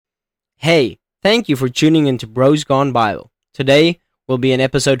Hey, thank you for tuning into Bros Gone Bible. Today, we'll be in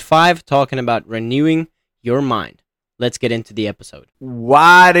episode 5 talking about renewing your mind. Let's get into the episode.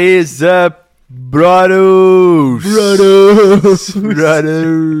 What is up, brothers?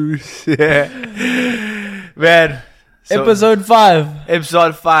 Brothers. Yeah. Man. So, Episode 5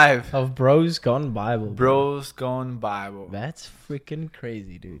 Episode 5. of Bros Gone Bible. Bros Gone Bible. That's freaking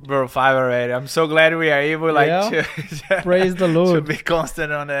crazy, dude. Bro, 5 already. I'm so glad we are able Yeah. to, Praise the to Lord. be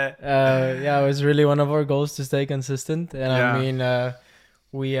constant on that. Yeah, it was really one of our goals to stay consistent. And Yeah. I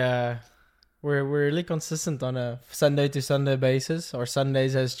mean, we're really consistent on a Sunday to Sunday basis. Our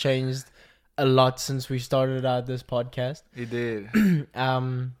Sundays has changed a lot since we started out this podcast. He did.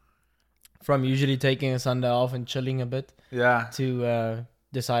 From usually taking a Sunday off and chilling a bit Yeah. to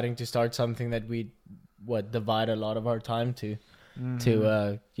deciding to start something that we divide a lot of our time to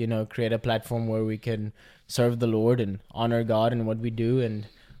create a platform where we can serve the Lord and honor God in what we do and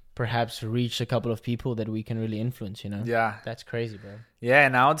perhaps reach a couple of people that we can really influence, Yeah. That's crazy, bro. Yeah,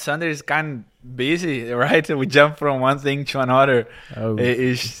 now Sunday is kind of busy, right? We jump from one thing to another. Oh,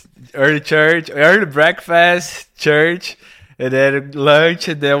 It's early church, early breakfast, church, and then lunch,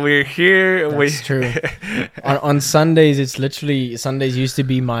 and then we're here. that's true. on Sundays, it's literally, Sundays used to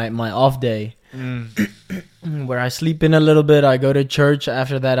be my off day where I sleep in a little bit. I go to church.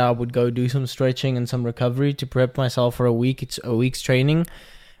 After that, I would go do some stretching and some recovery to prep myself for a week. It's a week's training.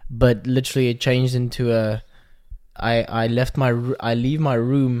 But literally, it changed into I leave my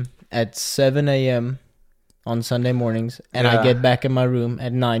room at 7 a.m. on Sunday mornings, and I get back in my room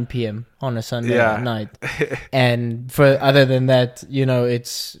at 9 p.m. on a Sunday night. And for other than that,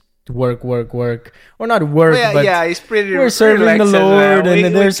 it's work, or not work, but it's pretty. we're serving the Lord, and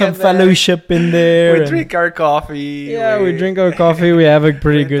then there's some fellowship in there. We drink our coffee. Yeah, we drink our coffee. We have a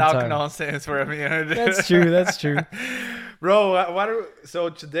pretty good talk time. nonsense for a minute. That's true. Bro, so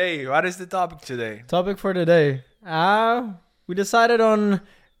today, what is the topic today? Topic for today. We decided on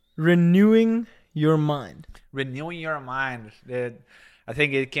renewing your mind. Renewing your mind. I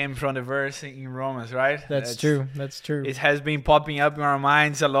think it came from the verse in Romans, right? That's true. It has been popping up in our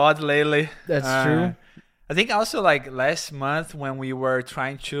minds a lot lately. That's true. I think also like last month when we were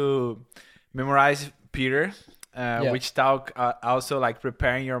trying to memorize Peter, which talk also like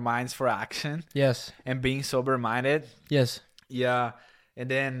preparing your minds for action. Yes. And being sober-minded. Yes. Yeah. And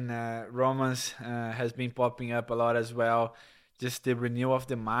then Romans has been popping up a lot as well. Just the renewal of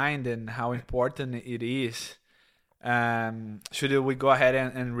the mind and how important it is. Should we go ahead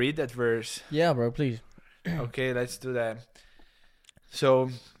and read that verse? Yeah, bro, please. Okay, let's do that. So,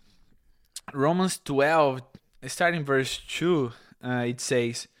 Romans 12, starting verse 2, it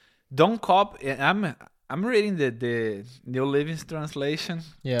says, "Don't copy." I'm reading the New Living Translation.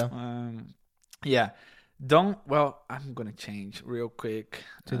 Yeah. I'm gonna change real quick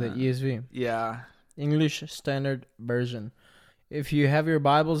To the ESV. Yeah. English Standard Version. If you have your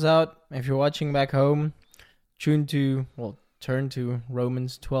Bibles out, if you're watching back home, turn to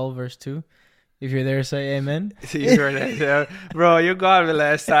Romans 12 verse 2. If you're there, say amen. You heard that, bro. You got me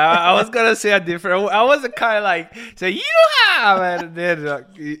last time. I was gonna say a different. I was kind of like say you have, and then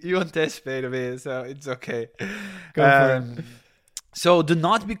you anticipated me, so it's okay. Go for it. So do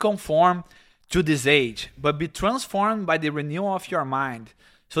not be conformed to this age, but be transformed by the renewal of your mind,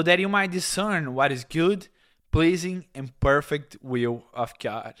 so that you might discern what is good, pleasing, and perfect will of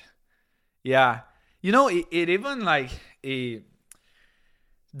God. Yeah. It even like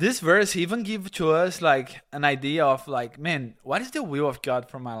this verse even gives to us like an idea of like, man, what is the will of God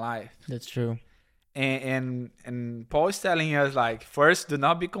for my life? That's true. And Paul is telling us like, first, do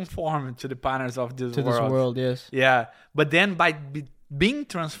not be conformed to the patterns of this world. This world, yes. Yeah, but then by being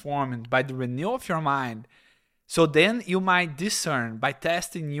transformed by the renewal of your mind, so then you might discern, by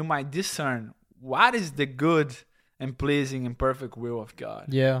testing, you might discern what is the good and pleasing and perfect will of God.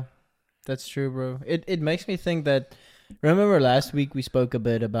 Yeah. That's true, bro. It makes me think that, remember last week we spoke a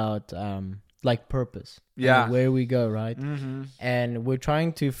bit about like purpose. Yeah. And where we go, right? Mm-hmm. And we're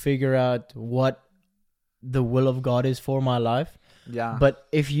trying to figure out what the will of God is for my life. Yeah. But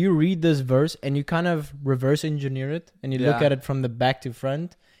if you read this verse and you kind of reverse engineer it and you look at it from the back to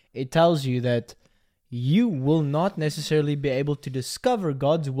front, it tells you that you will not necessarily be able to discover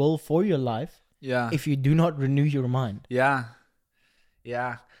God's will for your life if you do not renew your mind. Yeah.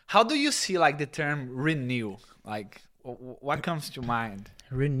 How do you see like the term renew? Like what comes to mind?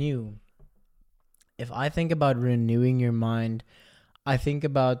 Renew. If I think about renewing your mind, I think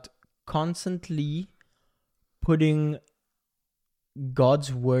about constantly putting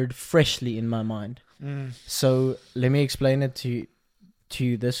God's word freshly in my mind. So let me explain it to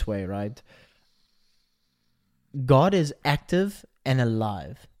you this way, right? God is active and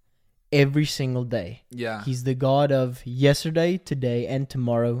alive. every single day. Yeah. He's the God of yesterday, today, and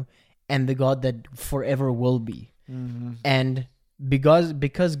tomorrow, and the God that forever will be. Mm-hmm. And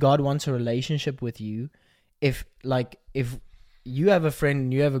because God wants a relationship with you, if you have a friend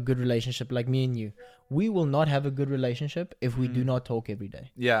and you have a good relationship like me and you, we will not have a good relationship if we do not talk every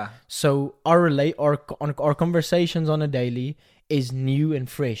day. Yeah. So our conversations on a daily is new and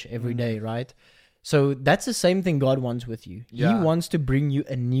fresh every day, right? So that's the same thing God wants with you. Yeah. He wants to bring you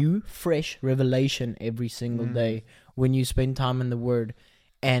a new, fresh revelation every single day when you spend time in the Word.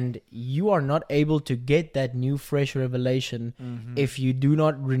 And you are not able to get that new, fresh revelation if you do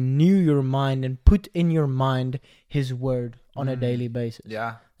not renew your mind and put in your mind His Word on a daily basis.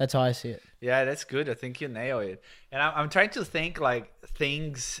 Yeah. That's how I see it. Yeah, that's good. I think you nail it. And I'm trying to think like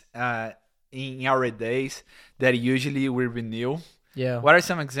things in our days that usually we renew. Yeah. What are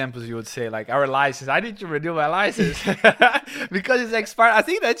some examples you would say? Like our license. I need to renew my license because it's expired. I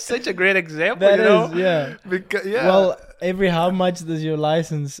think that's such a great example. That you know? is, yeah. Because, yeah. Well, how much does your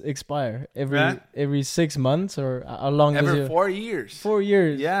license expire? Every 6 months, or how long does every your 4 years. 4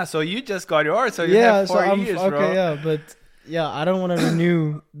 years? Yeah. So you just got yours. So you have 4 years, okay, bro. yeah, but yeah, I don't want to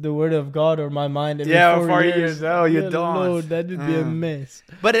renew the Word of God or my mind every 4 years. years. No, you don't. Lord, that would be a mess.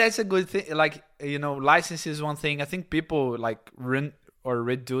 But that's a good thing. Like, license is one thing. I think people like rent or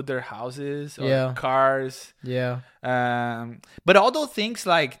redo their houses or cars. Yeah. But all those things,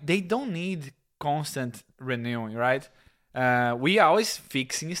 like, they don't need constant renewing, right? We are always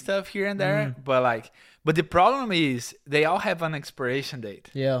fixing stuff here and there, but the problem is they all have an expiration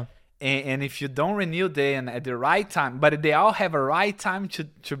date. Yeah. And if you don't renew them at the right time, but they all have a right time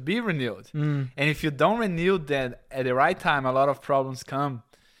to be renewed. And if you don't renew them at the right time, a lot of problems come.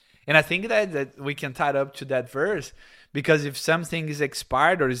 And I think that we can tie it up to that verse, because if something is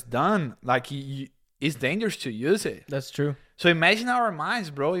expired or is done, like it's dangerous to use it. That's true. So imagine our minds,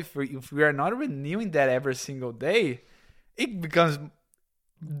 bro. If we are not renewing that every single day, it becomes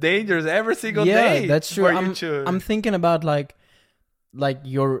dangerous every single day. Yeah, that's true. For I'm thinking about like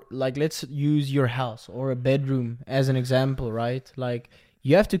let's use your house or a bedroom as an example, right? Like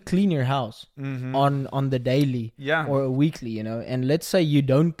you have to clean your house on the daily or a weekly, and let's say you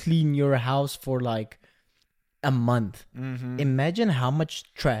don't clean your house for like a month. Imagine how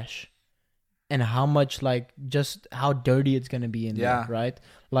much trash and how much just how dirty it's gonna be in there, right?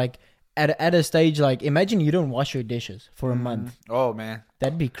 Like at a stage, like imagine you don't wash your dishes for a month. Oh man,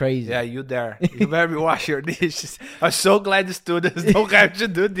 that'd be crazy. Yeah, you better wash your dishes. I'm so glad the students don't have to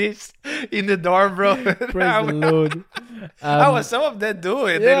do this in the dorm, bro. Praise the Lord. Some of them do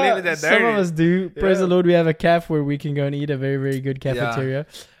it. They leave it there. Some of us do. Praise the Lord. We have a caf where we can go and eat a very, very good cafeteria.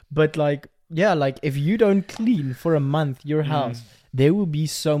 But if you don't clean for a month your house, there will be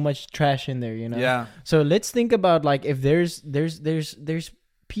so much trash in there, Yeah. So let's think about if there's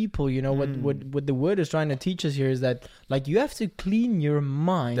people, what the Word is trying to teach us here is that you have to clean your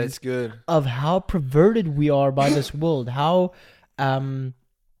mind. That's good. Of how perverted we are by this world, how dirty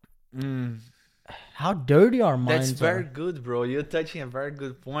our minds are. That's very good, bro. You're touching a very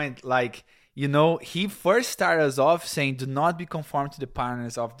good point. He first started us off saying, do not be conformed to the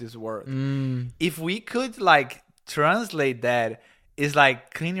patterns of this world. If we could translate that, is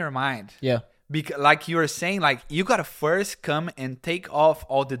clean your mind. Yeah. Because like you were saying, you gotta first come and take off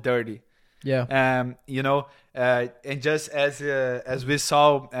all the dirty. Yeah. And just as we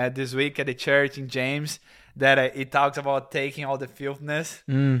saw this week at the church in James, that it talks about taking all the filthiness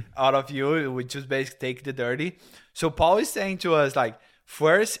out of you, which is basically take the dirty. So Paul is saying to us,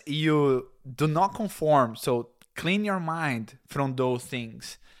 first you do not conform, so clean your mind from those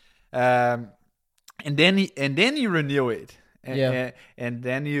things, and then you renew it. And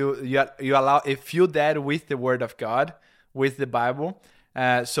then you allow fill that with the Word of God, with the Bible,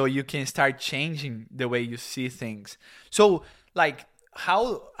 so you can start changing the way you see things. So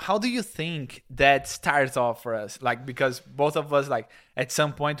how do you think that starts off for us? Because both of us at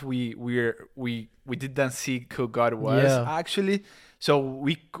some point we didn't see who God was actually. So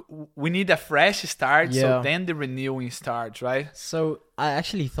we need a fresh start. Yeah. So then the renewing starts, right? So I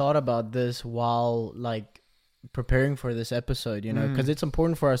actually thought about this while preparing for this episode, because it's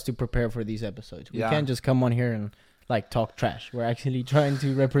important for us to prepare for these episodes. We can't just come on here and talk trash. We're actually trying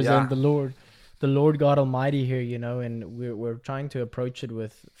to represent the Lord God Almighty here, and we're trying to approach it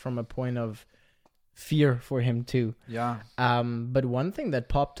from a point of fear for Him too. Yeah. But one thing that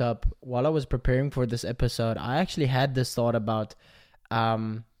popped up while I was preparing for this episode, I actually had this thought about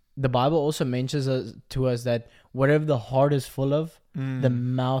the Bible also mentions to us that whatever the heart is full of, the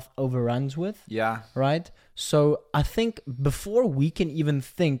mouth overruns with. Yeah. Right? So I think before we can even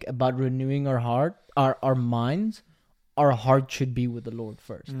think about renewing our heart, our minds, our heart should be with the Lord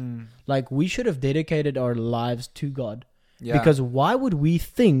first. Like, we should have dedicated our lives to God. Yeah. Because why would we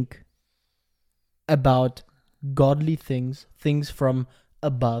think about godly things, things from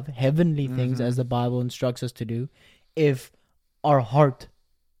above, heavenly things, as the Bible instructs us to do, if our heart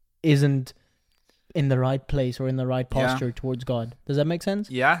isn't in the right place or in the right posture towards God? Does that make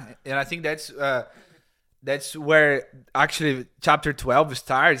sense? Yeah, and I think that's where actually chapter 12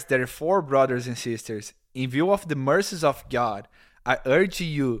 starts. Therefore, brothers and sisters, in view of the mercies of God, I urge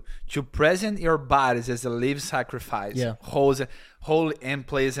you to present your bodies as a living sacrifice, holy and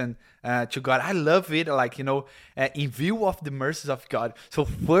pleasant to God. I love it, like, in view of the mercies of God. So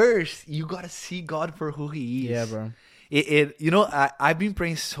first, you gotta see God for who He is. Yeah, bro. I've been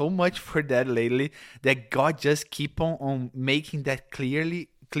praying so much for that lately, that God just keep on making that clear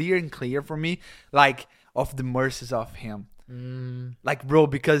and clear for me, like, of the mercies of Him. Like, bro,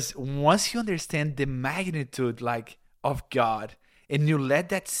 because once you understand the magnitude, like, of God, and you let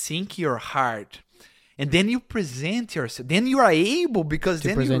that sink your heart, and then you present yourself, then you are able, because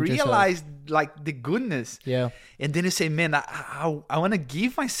then you realize like the goodness. Yeah. And then you say, man, I want to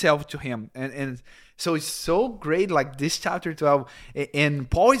give myself to Him. And so it's so great, like this chapter 12, and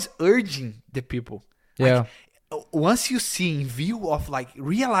Paul is urging the people. Yeah. Like, once you see in view of, like,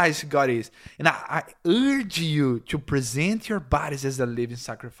 realize who God is, and I urge you to present your bodies as a living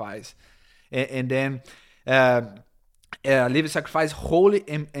sacrifice, and then living sacrifice, holy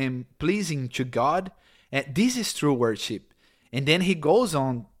and pleasing to God. And this is true worship. And then he goes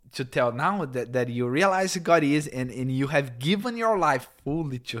on to tell now that you realize who God is, and you have given your life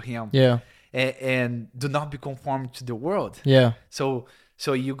fully to Him. Yeah. And do not be conformed to the world. Yeah. So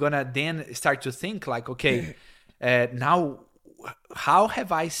you're gonna then start to think, like, okay, now how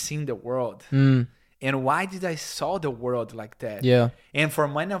have I seen the world? And why did I saw the world like that? Yeah. And for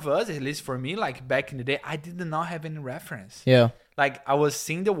many of us, at least for me, like back in the day, I did not have any reference. Yeah. Like, I was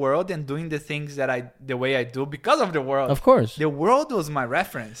seeing the world and doing the things the way I do because of the world. Of course. The world was my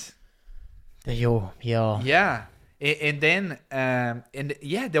reference. Yeah. Yeah. And then,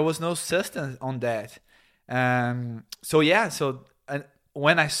 there was no substance on that. So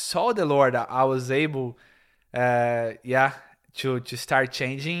when I saw the Lord, I was able, to start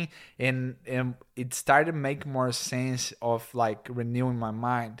changing, and it started to make more sense of, like, renewing my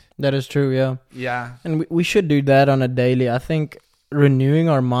mind. That is true, yeah. Yeah. And we should do that on a daily. I think renewing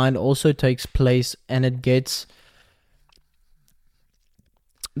our mind also takes place, and it gets...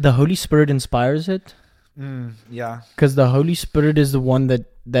 The Holy Spirit inspires it. Yeah. Because the Holy Spirit is the one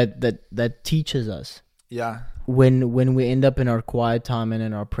that teaches us. Yeah. When we end up in our quiet time and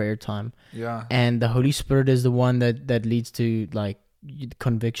in our prayer time. Yeah. And the Holy Spirit is the one that leads to, like,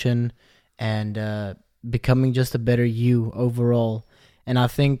 conviction and becoming just a better you overall. And I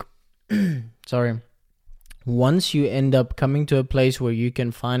think, once you end up coming to a place where you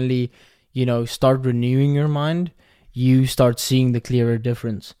can finally, start renewing your mind, you start seeing the clearer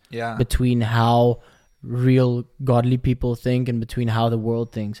difference between how real godly people think and between how the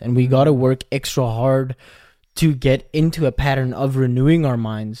world thinks. And we got to work extra hard to get into a pattern of renewing our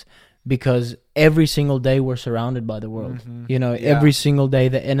minds, because every single day we're surrounded by the world. Every single day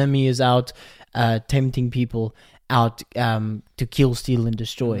the enemy is out tempting people out to kill, steal, and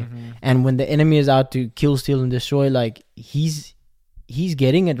destroy. And when the enemy is out to kill, steal, and destroy, like, he's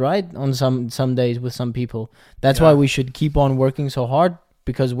getting it right on some days with some people. That's why we should keep on working so hard,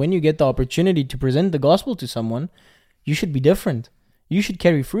 because when you get the opportunity to present the gospel to someone, you should be different. You should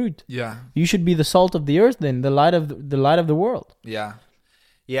carry fruit. Yeah. You should be the salt of the earth, then the light of the world. Yeah.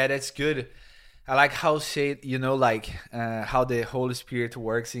 Yeah, that's good. I like how how the Holy Spirit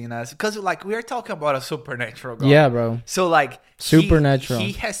works in us, because, like, we are talking about a supernatural God. Yeah, bro. So, like, supernatural.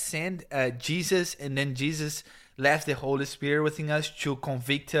 He has sent Jesus, and then Jesus left the Holy Spirit within us to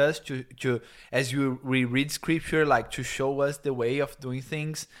convict us, to as we read Scripture, like, to show us the way of doing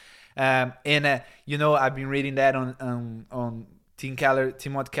things. I've been reading that on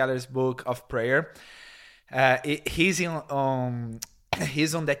Timothy Keller's book of prayer. He's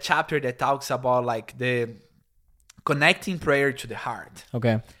on that chapter that talks about, like, the connecting prayer to the heart.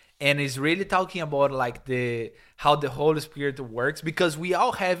 Okay. And he's really talking about, like, how the Holy Spirit works, because we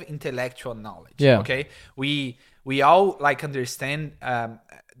all have intellectual knowledge. Yeah. Okay. We all, like, understand.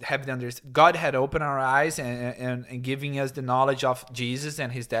 God had opened our eyes and giving us the knowledge of Jesus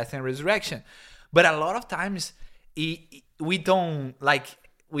and His death and resurrection. But a lot of times, we don't, like,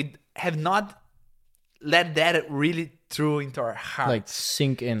 we have not let that really through into our heart, like,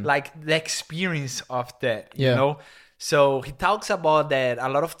 sink in, like the experience of that. Yeah. So he talks about that a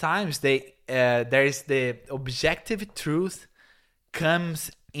lot of times. There is the objective truth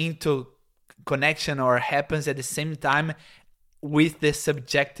comes into connection or happens at the same time with the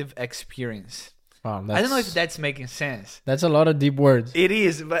subjective experience. Wow, I don't know if that's making sense. That's a lot of deep words. It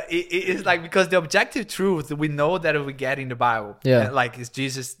is, but it's like, because the objective truth we know that we get in the Bible. Yeah. Like, is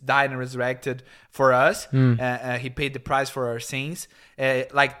Jesus died and resurrected for us. He paid the price for our sins.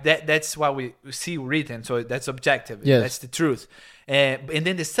 Like that's what we see written. So that's objective. Yes. That's the truth. And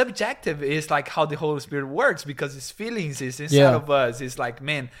then the subjective is like how the Holy Spirit works, because His feelings is inside of us. It's like,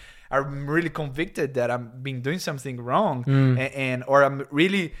 man, I'm really convicted that I'm been doing something wrong, and or I'm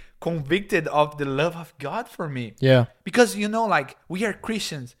really convicted of the love of God for me. Yeah. Because, like, we are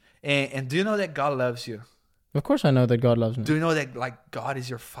Christians, and do you know that God loves you? Of course I know that God loves me. Do you know that, like, God is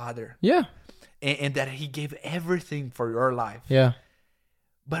your Father? Yeah. And that He gave everything for your life. Yeah.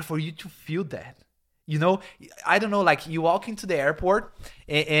 But for you to feel that, I don't know, like, you walk into the airport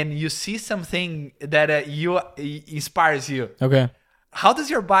and you see something that inspires you. Okay. How does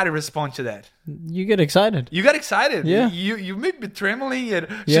your body respond to that? You get excited. You got excited. Yeah. You may be trembling. And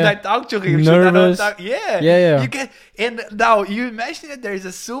should Yeah. I talk to him? Nervous. Should I not talk? Yeah. Yeah. You get, and now you imagine that there is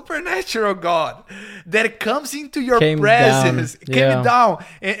a supernatural God that comes into your Came presence, down. came Yeah. down,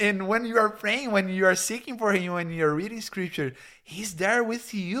 and when you are praying, when you are seeking for Him, when you are reading Scripture, He's there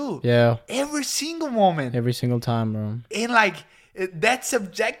with you. Yeah. Every single moment. Every single time, bro. And like that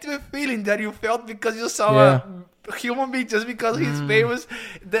subjective feeling that you felt because you saw Yeah. a human being just because he's famous.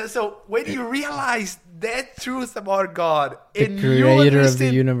 So when you realize that truth about God, The and you creator of the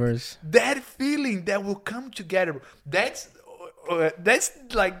understand universe. that feeling that will come together, that's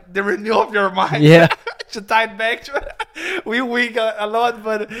like the renewal of your mind. Yeah. To tie it back to we got a lot,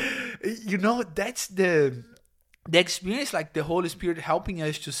 but that's the experience, like the Holy Spirit helping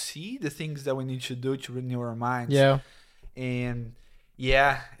us to see the things that we need to do to renew our minds. Yeah. And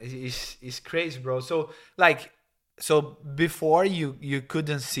yeah, it's crazy, bro. So before you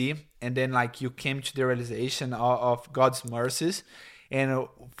couldn't see, and then like you came to the realization of God's mercies, and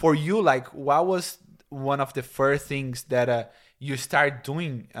for you, like, what was one of the first things that you started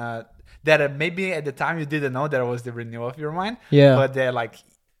doing that maybe at the time you didn't know that was the renewal of your mind? Yeah. But that, like,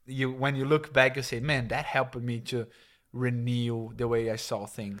 when you look back, you say, man, that helped me to renew the way I saw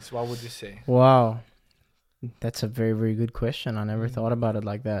things. What would you say? Wow. That's a very, very good question. I never thought about it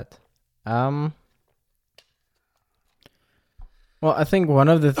like that. Well, I think one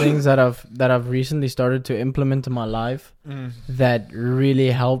of the things that I've recently started to implement in my life that really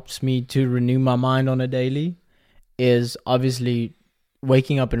helps me to renew my mind on a daily is obviously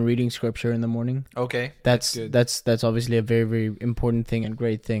waking up and reading Scripture in the morning. Okay, That's good. that's obviously a very, very important thing and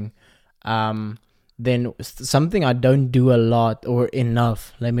great thing. Then something I don't do a lot or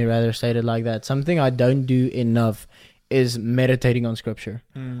enough, let me rather state it like that. Something I don't do enough is meditating on Scripture.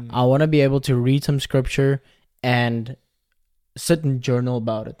 I want to be able to read some Scripture and sit and journal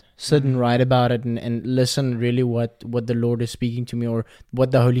about it, sit and write about it, and listen really what the Lord is speaking to me, or what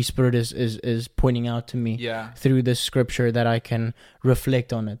the Holy Spirit is pointing out to me through this Scripture, that I can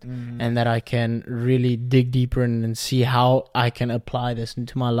reflect on it and that I can really dig deeper and see how I can apply this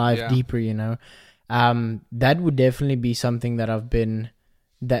into my life deeper, that would definitely be something that I've been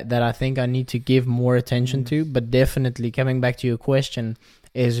that I think I need to give more attention to. But definitely, coming back to your question,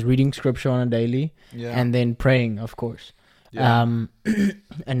 is reading Scripture on a daily and then praying, of course.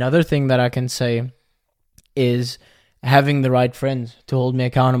 Another thing that I can say is having the right friends to hold me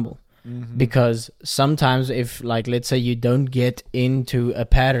accountable. Because sometimes if, like, let's say you don't get into a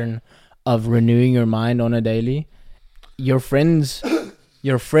pattern of renewing your mind on a daily, your friends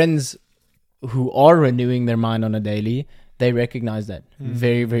who are renewing their mind on a daily, they recognize that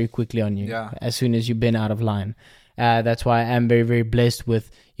very, very quickly on you as soon as you've been out of line. That's why I am very, very blessed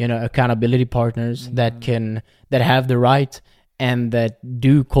with, accountability partners that have the right and that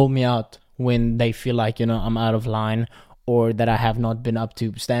do call me out when they feel like, I'm out of line, or that I have not been up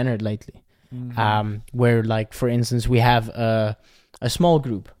to standard lately. Where, like, for instance, we have a small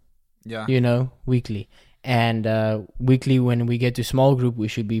group, weekly. And weekly, when we get to small group, we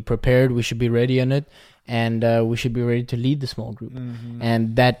should be prepared, we should be ready on it, and we should be ready to lead the small group.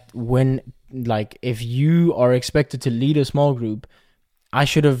 And that when, like, if you are expected to lead a small group, I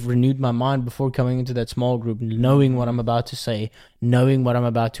should have renewed my mind before coming into that small group, knowing what I'm about to say, knowing what I'm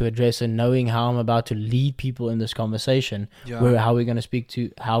about to address, and knowing how I'm about to lead people in this conversation. How we're going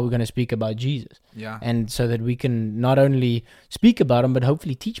to speak about Jesus. And so that we can not only speak about him, but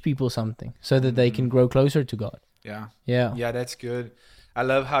hopefully teach people something so that they can grow closer to God. Yeah, that's good. I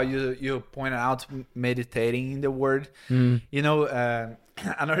love how you pointed out meditating in the Word.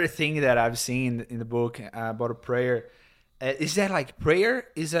 Another thing that I've seen in the book about a prayer is that, like, prayer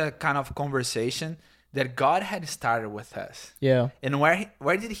is a kind of conversation that God had started with us. Yeah. And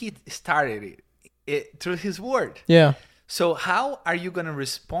where did he started it? Through his word. Yeah. So how are you going to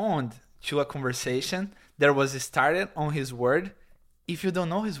respond to a conversation that was started on his word if you don't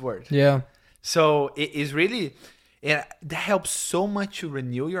know his word? Yeah. So it is really, that helps so much to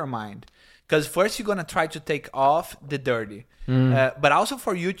renew your mind. Because first you're going to try to take off the dirty. But also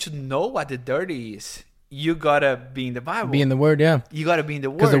for you to know what the dirty is, you got to be in the Bible. Be in the word, yeah. You got to be in the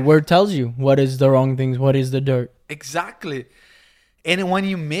word. Because the word tells you what is the wrong things, what is the dirt. Exactly. And when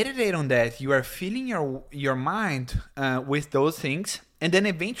you meditate on that, you are filling your mind with those things. And then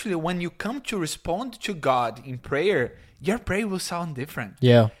eventually when you come to respond to God in prayer, your prayer will sound different.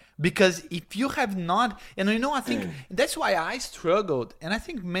 Yeah. Because if you have not, and I think that's why I struggled, and I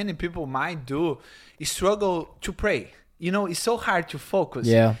think many people might do, struggle to pray. It's so hard to focus.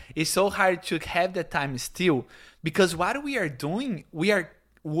 Yeah. It's so hard to have that time still. Because what we are doing, we are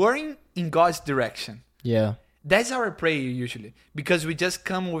worrying in God's direction. Yeah. That's our prayer usually. Because we just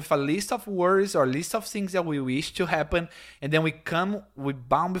come with a list of words or list of things that we wish to happen. And then we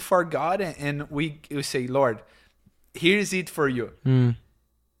bow before God and we say, Lord, here's it for you.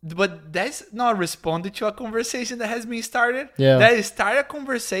 But that's not responding to a conversation that has been started. Yeah. That is start a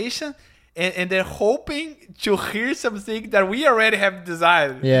conversation and they're hoping to hear something that we already have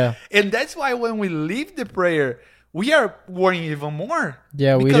decided. Yeah. And that's why when we leave the prayer, we are worrying even more.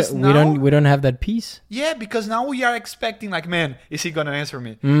 Yeah, we don't have that peace. Yeah, because now we are expecting like, man, is he gonna answer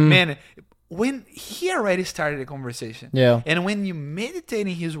me? Man, when he already started the conversation. Yeah. And when you meditate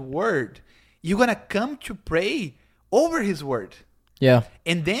in his word, you're gonna come to pray over his word. Yeah.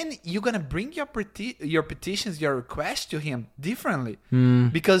 And then you're going to bring your petitions, your requests to him differently.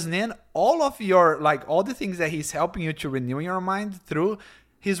 Because then all of all the things that he's helping you to renew your mind through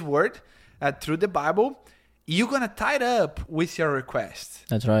his word, through the Bible, you're going to tie it up with your request.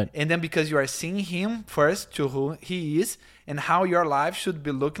 That's right. And then because you are seeing him first to who he is and how your life should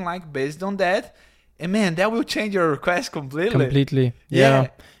be looking like based on that. And man, that will change your request completely. Completely. Yeah.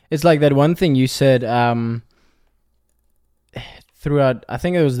 It's like that one thing you said, throughout, I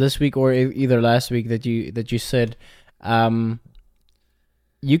think it was this week or either last week that you said,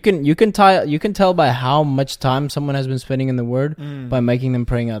 you can tell by how much time someone has been spending in the Word by making them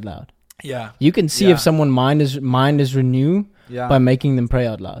praying out loud. Yeah. You can see if someone's mind is renewed by making them pray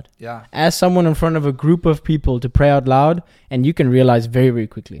out loud. Yeah. Ask someone in front of a group of people to pray out loud, and you can realize very, very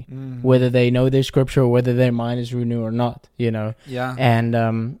quickly whether they know their scripture or whether their mind is renewed or not. Yeah. And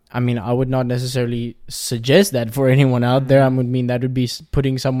I mean, I would not necessarily suggest that for anyone out there. I would mean that would be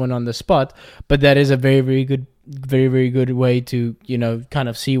putting someone on the spot, but that is a very, very good way to kind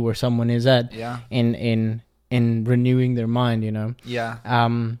of see where someone is at. Yeah. In renewing their mind. Yeah.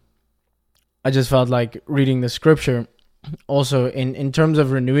 I just felt like reading the scripture. Also, in terms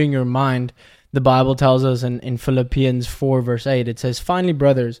of renewing your mind, the Bible tells us in Philippians 4 verse 8, it says, "Finally,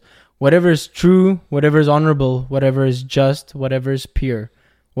 brothers, whatever is true, whatever is honorable, whatever is just, whatever is pure,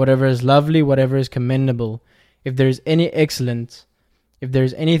 whatever is lovely, whatever is commendable, if there is any excellence, if there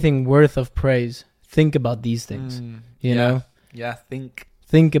is anything worth of praise, think about these things." You know? Yeah,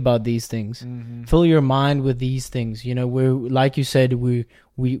 Think about these things. Fill your mind with these things. We're, like you said, we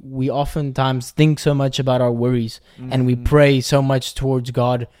oftentimes think so much about our worries and we pray so much towards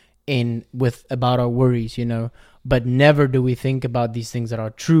God about our worries, but never do we think about these things that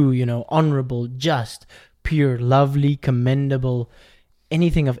are true, honorable, just, pure, lovely, commendable,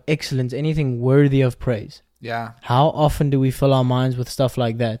 anything of excellence, anything worthy of praise. Yeah. How often do we fill our minds with stuff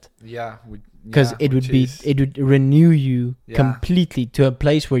like that? Yeah. Because it would renew you completely to a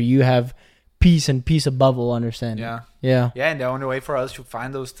place where you have peace and peace above all understanding. Yeah, and the only way for us to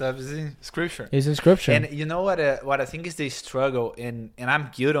find those stuff is in Scripture. And you know what I think is the struggle, and I'm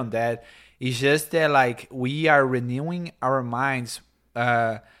good on that, is just that like we are renewing our minds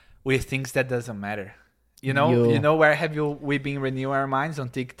with things that doesn't matter. Where we been renewing our minds on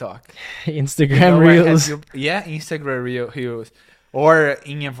TikTok? Instagram Reels. Instagram Reels. Or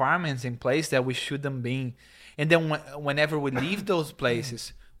in environments, in places that we shouldn't be. And then whenever we leave those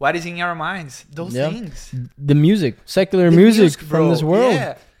places, what is in our minds? Those things. The music. Secular music from this world.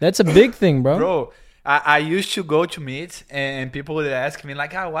 Yeah. That's a big thing, bro. Bro, I used to go to meets and people would ask me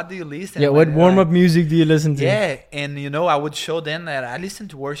like, what do you listen? Yeah, what warm-up music do you listen to? Yeah, and I would show them that I listen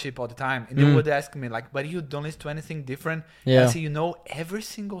to worship all the time. And they would ask me like, but you don't listen to anything different? Yeah. I say, every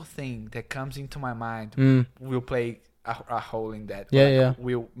single thing that comes into my mind will play a hole in that.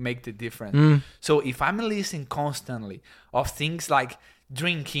 Will make the difference. So if I'm listening constantly of things like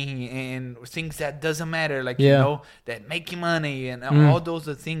drinking and things that doesn't matter, like that making money and all those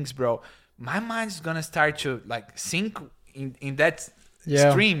things, bro, my mind's gonna start to like sink in that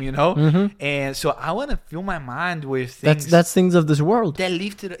stream, you know. Mhm. And so I want to fill my mind with things That's things of this world. that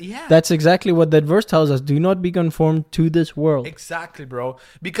lift it. Yeah, That's exactly what that verse tells us. Do not be conformed to this world. exactly, bro.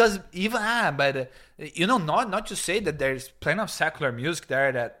 Because even not to say that there's plenty of secular music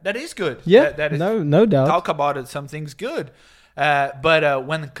there that is good. Yeah, that is, no doubt. talk about it. Something's good, but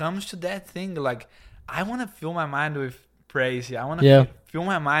when it comes to that thing, like I want to fill my mind with praise. I want to fill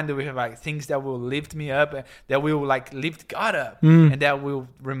my mind with like things that will lift me up, that will like lift God up, and that will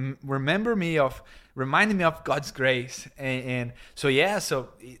remind me of God's grace. And so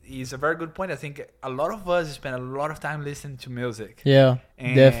it's a very good point. I think a lot of us spend a lot of time listening to music. Yeah,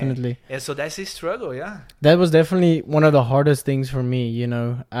 And- definitely. And so that's a struggle. Yeah. That was definitely one of the hardest things for me, you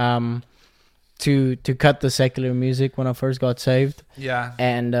know, to cut the secular music when I first got saved. Yeah.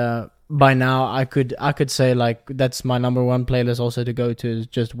 And by now I could say like that's my number one playlist also to go to is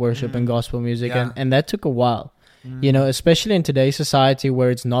just worship and gospel music. Yeah. And that took a while, you know, especially in today's society where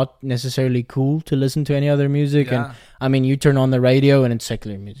it's not necessarily cool to listen to any other music. Yeah. And I mean, you turn on the radio and it's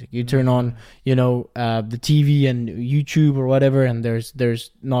secular music. You turn on, you know, the TV and YouTube or whatever, and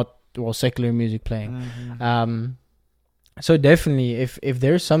there's not secular music playing. So definitely, if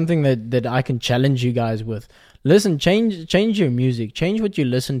there's something that I can challenge you guys with, listen, change your music, change what you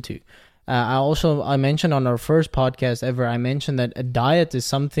listen to. I mentioned on our first podcast ever, I mentioned that a diet is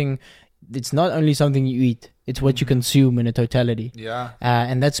something. It's not only something you eat; it's what you consume in a totality. Yeah.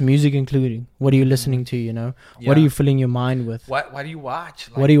 And that's music including. What are you listening to? You know, what are you filling your mind with? What do you watch?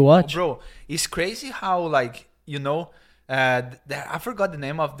 What do you watch? Bro, it's crazy how like I forgot the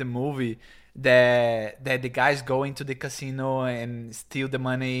name of the movie that the guys go into the casino and steal the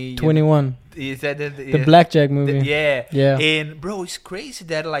money. 21. Is that The blackjack movie. Yeah. Yeah. And bro, it's crazy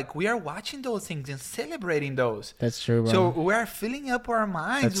that like we are watching those things and celebrating those. That's true, bro. So we are filling up our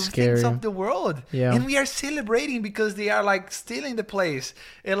minds That's with things scary. of the world. Yeah. And we are celebrating because they are like stealing the place.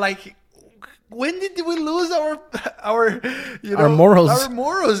 And like, when did we lose our Our morals. Our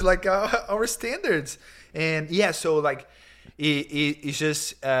morals, like our standards. And yeah, so like it's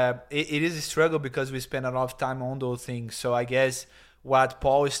just it is a struggle because we spend a lot of time on those things. So I guess what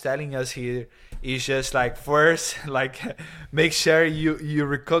Paul is telling us here is just like, first, like make sure you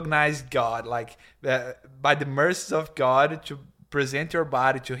recognize God, like by the mercies of God, to present your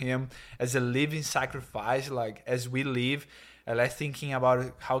body to Him as a living sacrifice, like as we live. Like thinking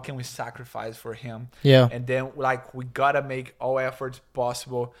about how can we sacrifice for Him. Yeah. And then like we gotta make all efforts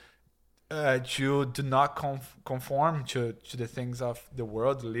possible to do not conform to the things of the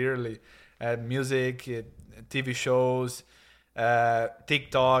world, literally. Music, TV shows,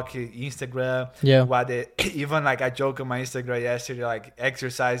 TikTok, Instagram. Yeah. Even like I joked on my Instagram yesterday, like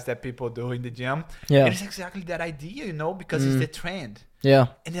exercise that people do in the gym. Yeah. It's exactly that idea, you know, because it's the trend. Yeah.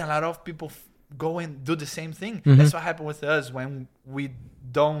 And then a lot of people go and do the same thing. That's what happened with us when we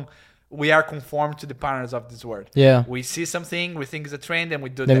are conformed to the patterns of this world. Yeah. We see something, we think it's a trend, and we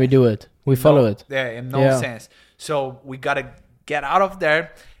do Then that. we do it. We follow it. Yeah, in no sense. So we gotta get out of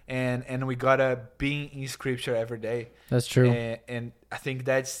there, and we gotta be in Scripture every day. That's true. And I think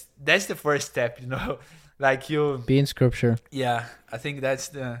that's the first step, you know. Like you Be in Scripture. Yeah, I think that's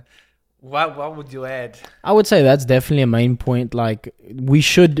the. What would you add? I would say that's definitely a main point. Like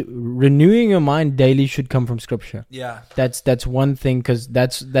renewing your mind daily should come from Scripture. Yeah. That's one thing, because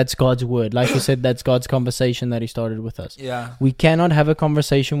that's God's word. Like you said, that's God's conversation that He started with us. Yeah. We cannot have a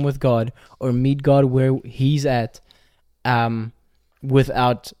conversation with God or meet God where He's at,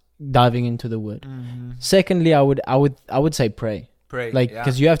 without diving into the Word. Secondly, I would say pray. Pray. Like,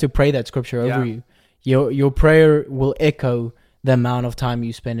 because you have to pray that Scripture over you. Your prayer will echo the amount of time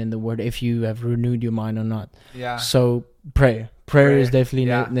you spend in the Word, if you have renewed your mind or not. Yeah. So prayer is definitely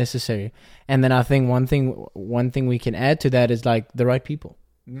necessary. And then I think one thing we can add to that is like the right people.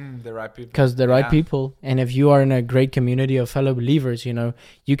 The right people. Because the right people, and if you are in a great community of fellow believers, you know,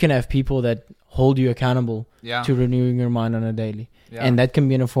 you can have people that hold you accountable to renewing your mind on a daily. Yeah. And that can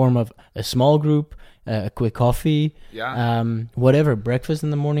be in a form of a small group, a quick coffee, whatever, breakfast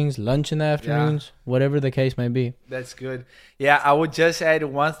in the mornings, lunch in the afternoons, whatever the case may be. That's good. Yeah, I would just add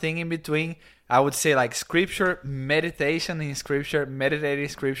one thing in between. I would say like Scripture, meditation in Scripture, meditating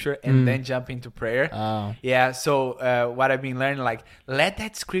Scripture, and then jump into prayer. Yeah, so what I've been learning, like let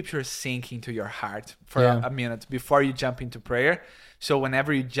that Scripture sink into your heart for a minute before you jump into prayer. So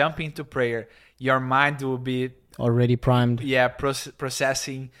whenever you jump into prayer, your mind will be already primed. Yeah,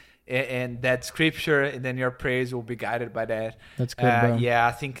 processing and that Scripture, and then your prayers will be guided by that. That's good, bro. Yeah,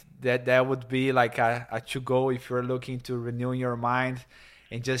 I think that would be like a to-go if you're looking to renew your mind.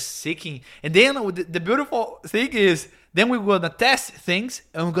 and just seeking. And then the beautiful thing is, then we're going to test things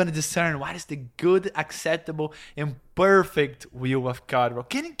and we're going to discern what is the good, acceptable, and perfect will of God, bro.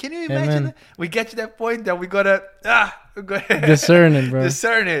 Can you imagine Amen. that? We get to that point that we're going to Discern it, bro.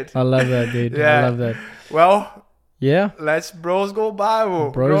 discern it. I love that, dude. I love that. Well, Yeah. let's Bros Go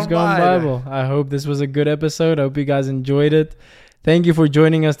Bible. Bros Gone Bible. I hope this was a good episode. I hope you guys enjoyed it. Thank you for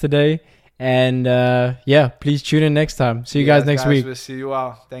joining us today. And please tune in next time. See you guys next week. We'll see you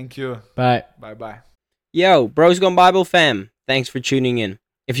all. Thank you. Bye. Bye-bye. Yo, Bros Gone Bible fam, thanks for tuning in.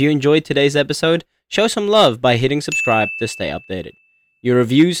 If you enjoyed today's episode, show some love by hitting subscribe to stay updated. Your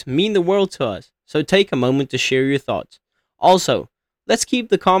reviews mean the world to us, so take a moment to share your thoughts. Also, let's keep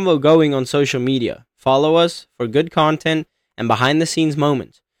the convo going on social media. Follow us for good content and behind-the-scenes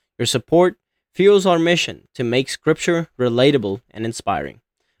moments. Your support fuels our mission to make Scripture relatable and inspiring.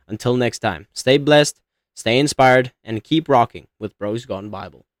 Until next time, stay blessed, stay inspired, and keep rocking with Bros Gone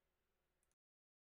Bible.